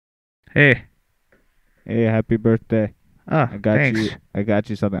Hey. Hey, happy birthday. Oh, thanks. I got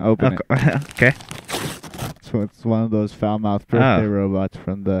you something. Open it. Okay. It's one of those foul mouth birthday Oh. robots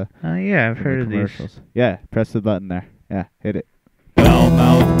from the Yeah, I've from the heard of these. commercials. Yeah, press the button there. Yeah, hit it. Foul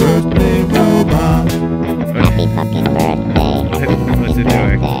mouth birthday robot. Happy fucking birthday. What's it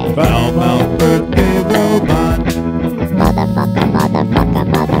doing? Foul mouth birthday robot. Motherfucker, motherfucker,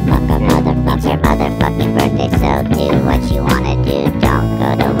 motherfucker, motherfucker. It's your motherfucking birthday, so do what you wanna do. Don't go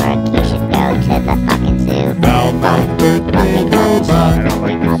to work, you should go to the fucking zoo. Foul mouth birthday robot. I don't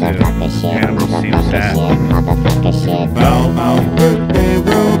like the zoo. Motherfucker shit, Animals seem motherfucker sad. shit, motherfucker shit. Foul mouth birthday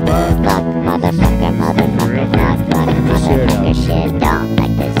robot. Fuck, motherfucker, motherfucker, fuck, fuck, motherfucker shit. Don't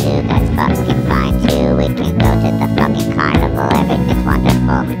like the zoo, that's fucking fine too. We can go to the fucking carnival, everything's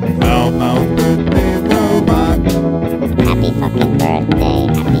wonderful. Foul mouth birthday robot. Happy fucking birthday,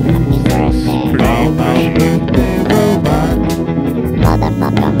 happy fucking birthday. Foul mouth birthday robot.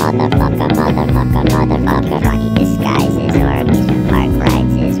 Motherfucker, motherfucker, motherfucker, motherfucker. Funny disguises or amusement park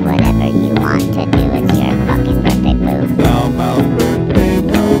rides is whatever you want to do. It's your fucking birthday move. Foul mouth birthday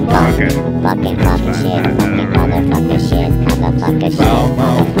robot. Okay. Fucking That's shit, fine. fucking motherfucker shit, motherfucker shit,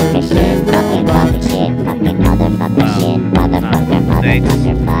 motherfucker shit, fucking shit, fucking motherfucker shit, motherfucker, Thanks.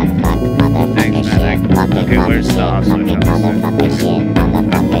 motherfucker, fuck, motherfucker Thanks, man. shit, fucking Okay, where's the shit, sausage? fucking motherfucker shit,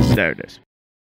 motherfucker shit. There it is.